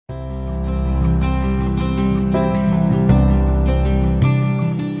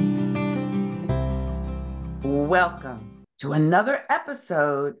welcome to another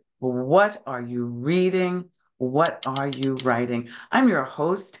episode. What are you reading? What are you writing? I'm your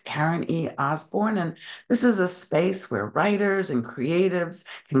host, Karen E. Osborne, and this is a space where writers and creatives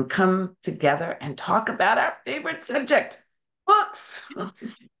can come together and talk about our favorite subject, books.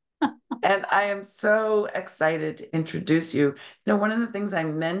 And I am so excited to introduce you. One of the things I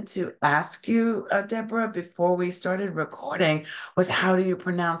meant to ask you, Deborah, before we started recording was how do you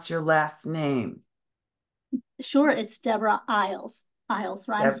pronounce your last name? Sure, it's Debra Iles. Iles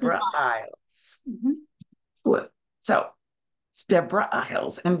rhymes with Deborah miles. Iles. Mhm. So it's Deborah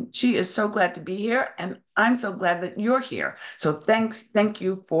Iles, and she is so glad to be here, and I'm so glad that you're here. So thank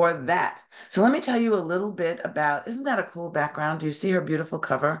you for that. So let me tell you a little bit about, isn't that a cool background? Do you see her beautiful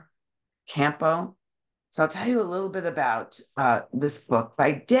cover? Campo. So I'll tell you a little bit about this book.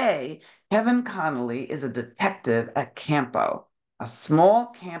 By day, Kevin Connolly is a detective at Campo, a small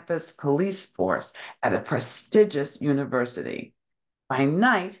campus police force at a prestigious university. By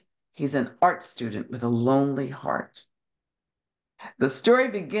night, he's an art student with a lonely heart. The story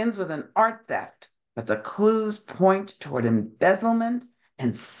begins with an art theft, but the clues point toward embezzlement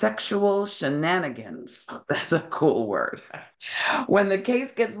and sexual shenanigans. That's a cool word. When the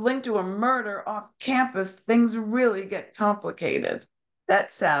case gets linked to a murder off campus, things really get complicated.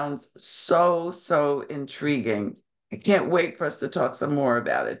 That sounds so intriguing. I can't wait for us to talk some more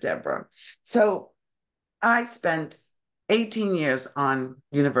about it, Deborah. So, I spent 18 years on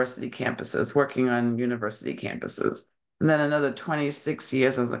university campuses, working on university campuses, and then another 26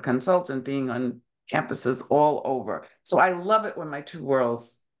 years as a consultant being on campuses all over. So I love it when my two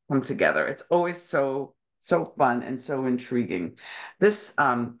worlds come together. It's always so fun and so intriguing. This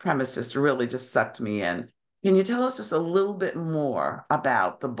premise just really just sucked me in. Can you tell us just a little bit more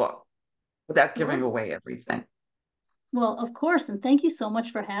about the book without giving Sure. away everything? Well, of course, and thank you so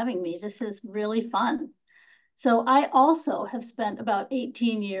much for having me. This is really fun. So I also have spent about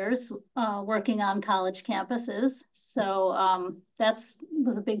 18 years working on college campuses. So that's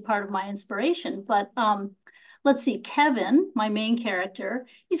was a big part of my inspiration. But let's see, Kevin, my main character,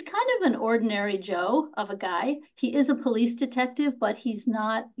 he's kind of an ordinary Joe of a guy. He is a police detective, but he's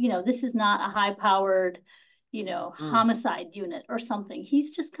not, this is not a high-powered, Mm. homicide unit or something. He's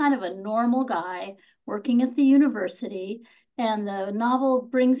just kind of a normal guy working at the university. And the novel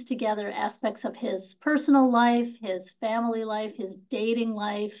brings together aspects of his personal life, his family life, his dating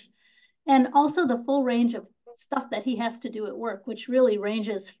life, and also the full range of stuff that he has to do at work, which really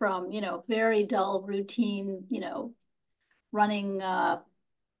ranges from, very dull routine, running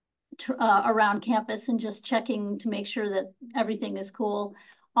around campus and just checking to make sure that everything is cool,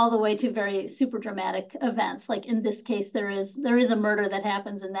 all the way to very super dramatic events. Like in this case, there is a murder that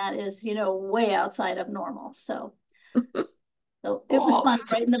happens, and that is, way outside of normal. So it was Cool. fun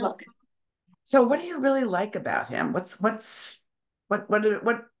writing the book. So what do you really like about him? What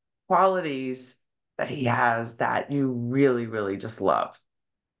qualities that he has that you really just love?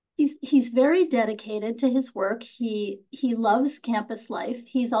 He's very dedicated to his work. He loves campus life.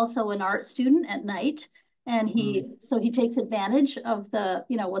 He's also an art student at night, and Mm. he takes advantage of the,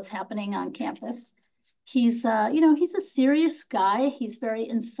 what's happening on campus. He's a serious guy. He's very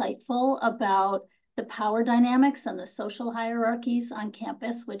insightful about the power dynamics and the social hierarchies on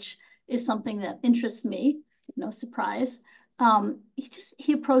campus, which is something that interests me. No surprise.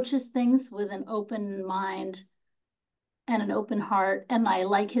 He approaches things with an open mind and an open heart, and I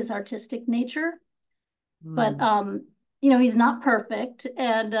like his artistic nature. But Mm. he's not perfect.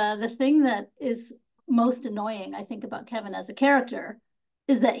 And the thing that is most annoying, I think, about Kevin as a character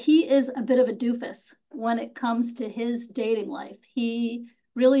is that he is a bit of a doofus when it comes to his dating life. He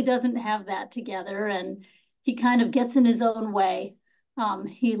really doesn't have that together, and he kind of gets in his own way.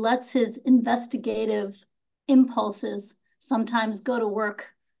 He lets his investigative impulses sometimes go to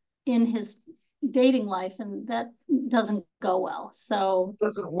work in his dating life, and that doesn't go well. So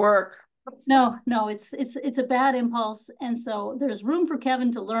Doesn't work. no, it's a bad impulse, and so there's room for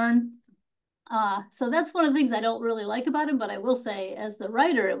Kevin to learn. So that's one of the things I don't really like about him, but I will say, as the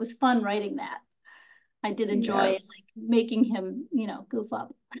writer, it was fun writing that. I did enjoy like Yes. making him, goof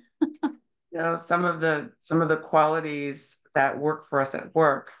up. Some of the qualities that work for us at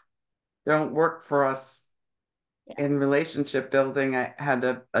work don't work for us Yeah. in relationship building. I had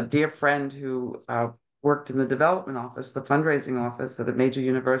a dear friend who worked in the development office, the fundraising office at a major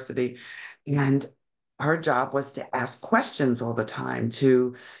university, and her job was to ask questions all the time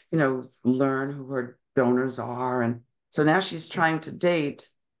to, learn who her donors are. And so now she's trying to date,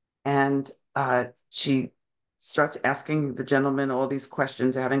 and she starts asking the gentleman all these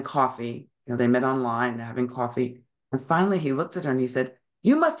questions, having coffee. They met online, having coffee. And finally, he looked at her and he said,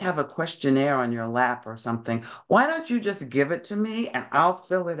 you must have a questionnaire on your lap or something. Why don't you just give it to me and I'll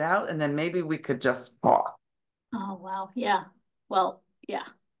fill it out and then maybe we could just talk? Oh, wow. Yeah. Well, yeah.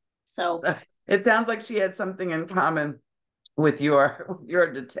 So, It sounds like she had something in common with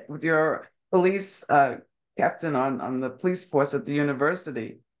with your police captain on the police force at the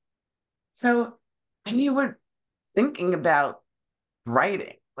university. So, and you were thinking about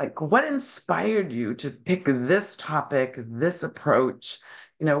writing. Like, what inspired you to pick this topic, this approach?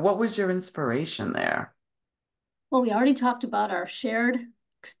 What was your inspiration there? well, we already talked about our shared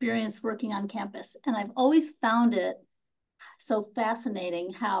experience working on campus, and I've always found it so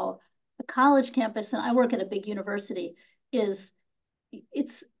fascinating how a college campus, and I work at a big university, is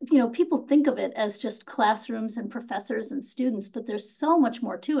it's, people think of it as just classrooms and professors and students, but there's so much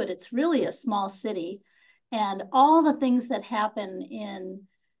more to it. It's really a small city, and all the things that happen in,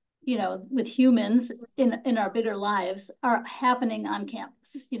 with humans in our bigger lives are happening on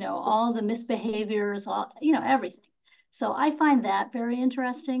campus, all the misbehaviors, all, everything. So I find that very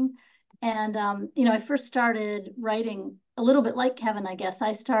interesting. And, I first started writing a little bit like Kevin, I guess.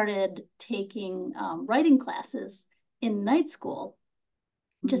 I started taking writing classes in night school.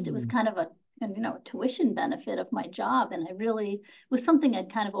 Just it was Hmm. kind of a tuition benefit of my job. And I really was something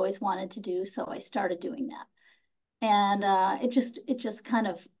I'd kind of always wanted to do. So I started doing that. And it just kind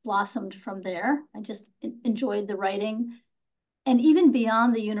of blossomed from there. I just enjoyed the writing. And even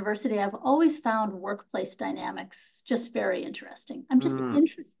beyond the university, I've always found workplace dynamics just very interesting. I'm just Mm.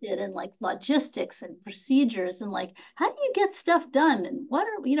 interested in like logistics and procedures and like how do you get stuff done and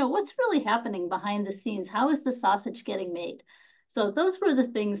what's really happening behind the scenes? How is the sausage getting made? So those were the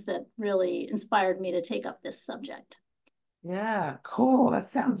things that really inspired me to take up this subject. Yeah, cool. That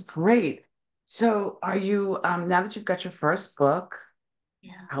sounds great. So, are you, now that you've got your first book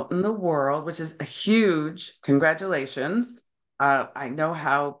Yeah. out in the world, which is a huge congratulations. I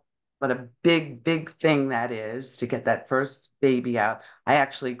know what a big, big thing that is to get that first baby out. I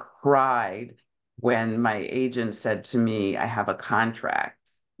actually cried when my agent said to me, I have a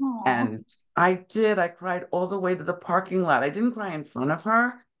contract. Oh, And I did. I cried all the way to the parking lot. I didn't cry in front of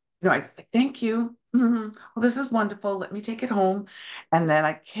her. I was like, thank you. Well, this is wonderful. Let me take it home. And then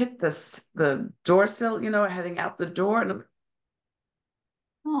I hit the door sill, heading out the door. And I'm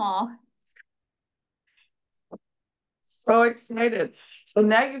oh, so excited. So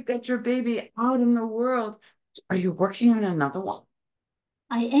now you've got your baby out in the world. Are you working on another one?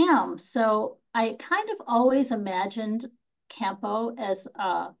 I am. So I kind of always imagined Campo as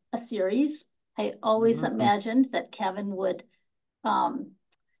a series. I always Mm. imagined that Kevin would, um,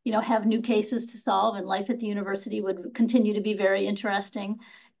 have new cases to solve, and life at the university would continue to be very interesting.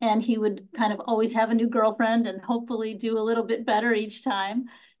 And he would kind of always have a new girlfriend and hopefully do a little bit better each time.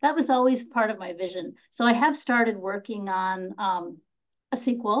 That was always part of my vision. So I have started working on a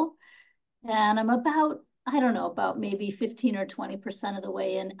sequel, and I'm about, I don't know, about maybe 15 or 20% of the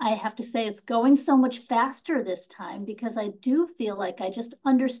way. And I have to say, it's going so much faster this time because I do feel like I just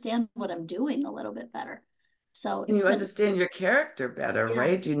understand what I'm doing a little bit better. So And it's you been, understand your character better, yeah,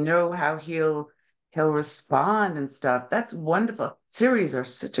 right? You know how he'll respond and stuff. That's wonderful. Series are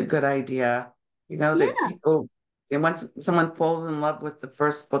such a good idea. That yeah. people, and once someone falls in love with the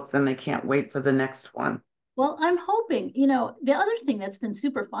first book, then they can't wait for the next one. Well, I'm hoping, the other thing that's been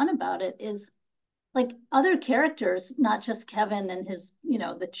super fun about it is like other characters, not just Kevin and his,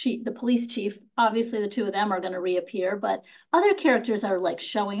 the chief, the police chief. Obviously, the two of them are going to reappear, but other characters are like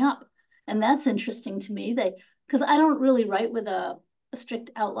showing up, and that's interesting to me. Because I don't really write with a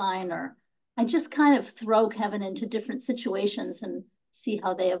strict outline, or I just kind of throw Kevin into different situations and see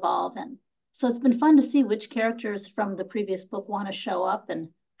how they evolve. And so it's been fun to see which characters from the previous book want to show up and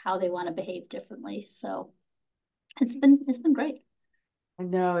how they want to behave differently. So it's been great. I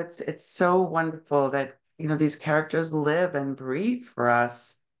know it's so wonderful that these characters live and breathe for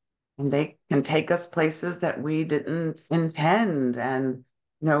us, and they can take us places that we didn't intend. And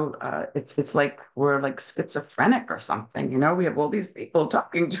it's like we're like schizophrenic or something. We have all these people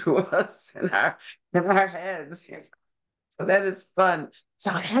talking to us in our heads. So that is fun.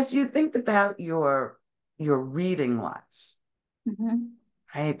 So as you think about your reading life, Mhm.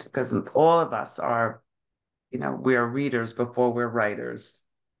 right? Because all of us are, we're readers before we're writers.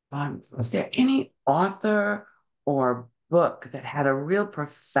 Was there any author or book that had a real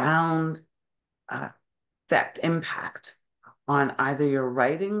profound uh, impact on either your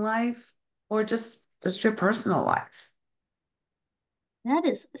writing life or just your personal life? That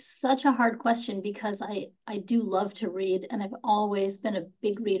is such a hard question because I do love to read and I've always been a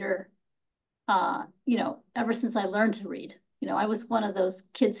big reader. Ever since I learned to read. I was one of those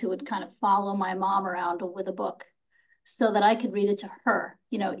kids who would kind of follow my mom around with a book. so that I could read it to her.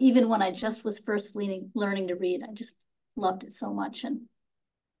 Even when I just was first learning to read, I just loved it so much.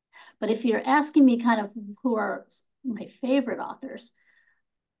 But if you're asking me kind of who are my favorite authors,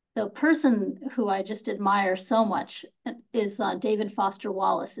 the person who I just admire so much is David Foster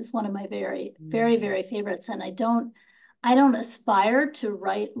Wallace. Is one of my very, very, Mhm. very favorites, and I don't aspire to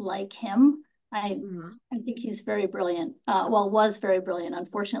write like him. I Mhm. I think he's very brilliant. Well, was very brilliant.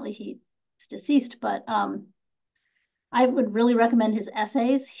 Unfortunately, he's deceased, but I would really recommend his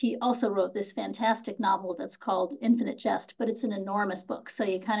essays. He also wrote this fantastic novel that's called Infinite Jest, but it's an enormous book, so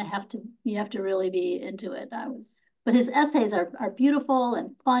you have to really be into it. But his essays are beautiful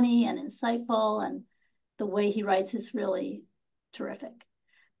and funny and insightful, and the way he writes is really terrific.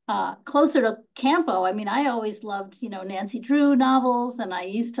 Closer to Campo, I mean, I always loved, Nancy Drew novels, and I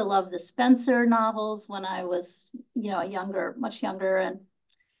used to love the Spencer novels when I was, much younger, and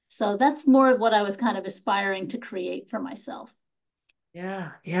so that's more what I was kind of aspiring to create for myself.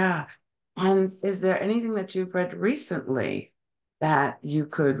 Yeah, yeah. And is there anything that you've read recently that you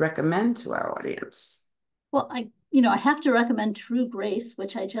could recommend to our audience? Well, I have to recommend True Grace,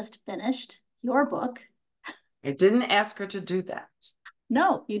 which I just finished, your book. I didn't ask her to do that.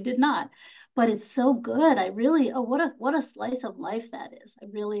 No, you did not. But it's so good. I really, oh, what a slice of life that is. I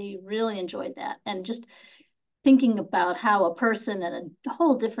really, really enjoyed that. And just thinking about how a person at a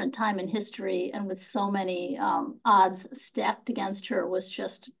whole different time in history and with so many odds stacked against her was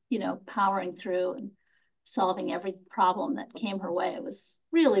just, powering through and solving every problem that came her way. It was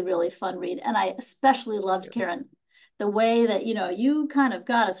really, really fun read. And I especially loved Karen, the way that, you kind of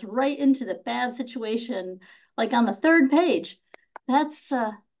got us right into the bad situation, like on the third page. That's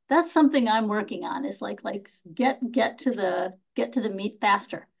uh, that's something I'm working on is like get to the meat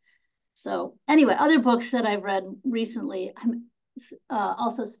faster. So anyway, other books that I've read recently, I'm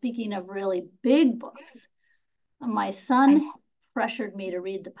also speaking of really big books. My I, son pressured me to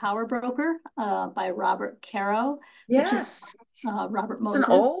read The Power Broker by Robert Caro, which is yes, Robert it's an Moses.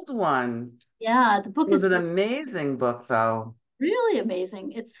 old one. Yeah, the book It was is an amazing book, though. really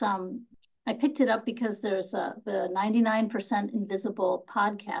amazing. I picked it up because there's the 99% Invisible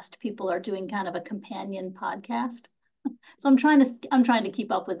podcast. People are doing kind of a companion podcast. So I'm trying to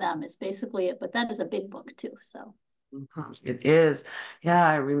keep up with them is basically it, but that is a big book too. So Mhm. It is. Yeah,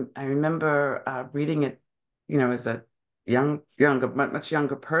 I remember reading it, as a much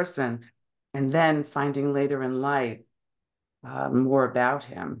younger person, and then finding later in life more about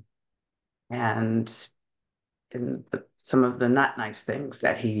him and some of the not nice things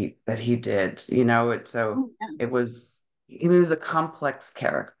that he did. So oh, yeah. he was a complex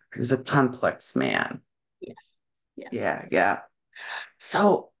character. He was a complex man. Yes, yes. Yeah, yeah.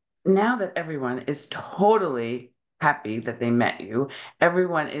 So now that everyone is totally happy that they met you,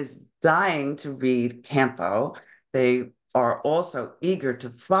 everyone is dying to read Campo. They are also eager to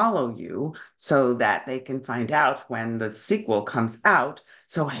follow you so that they can find out when the sequel comes out.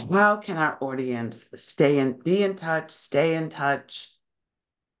 So how can our audience be in touch, stay in touch?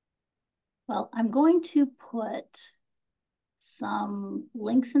 Well, I'm going to put some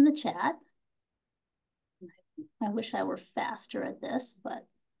links in the chat. I wish I were faster at this, but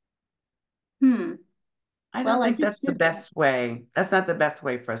hmm. I Well, don't I think just that's the did that. best way. That's not the best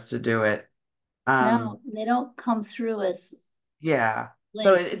way for us to do it. Um, No, they don't come through as yeah.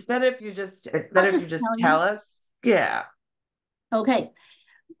 So links. it's I'll better if you just just tell tell you. us. Yeah. Okay.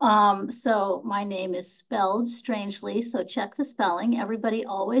 So my name is spelled strangely, so check the spelling. Everybody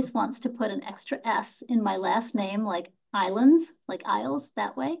always wants to put an extra S in my last name, like Islands, like Isles,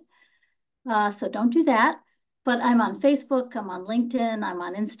 that way. So don't do that. But I'm on Facebook, I'm on LinkedIn, I'm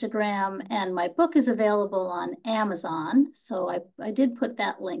on Instagram, and my book is available on Amazon. So I did put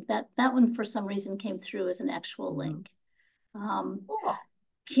that link. That one for some reason came through as an actual Mhm. link. Um, Cool.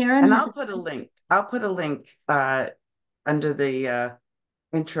 Karen And has I'll a put a link. I'll put a link under the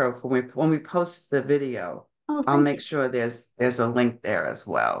intro for when we post the video. oh, I'll thank make you. sure there's a link there as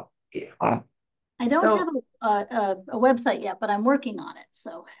well. Yeah. I don't have So a website yet, but I'm working on it.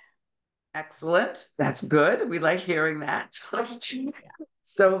 So excellent. That's good. We like hearing that.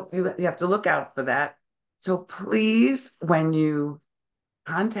 So you have to look out for that. So please, when you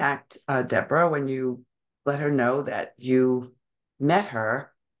contact Deborah, when you let her know that you met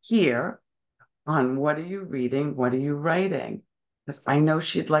her here on what are you reading, what are you writing? Because I know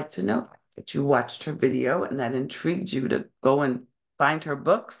she'd like to know that you watched her video and that intrigued you to go and find her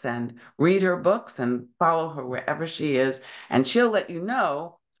books and read her books and follow her wherever she is. And she'll let you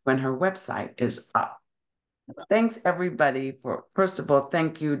know when her website is up. Thanks, everybody, first of all,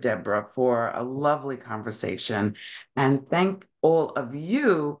 thank you, Deborah, for a lovely conversation. And thank all of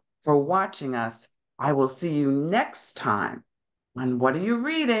you for watching us I will see you next time on What Are You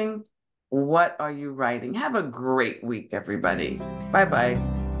Reading? What Are You Writing? Have a great week, everybody. Bye bye.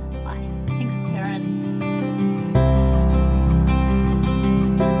 Bye.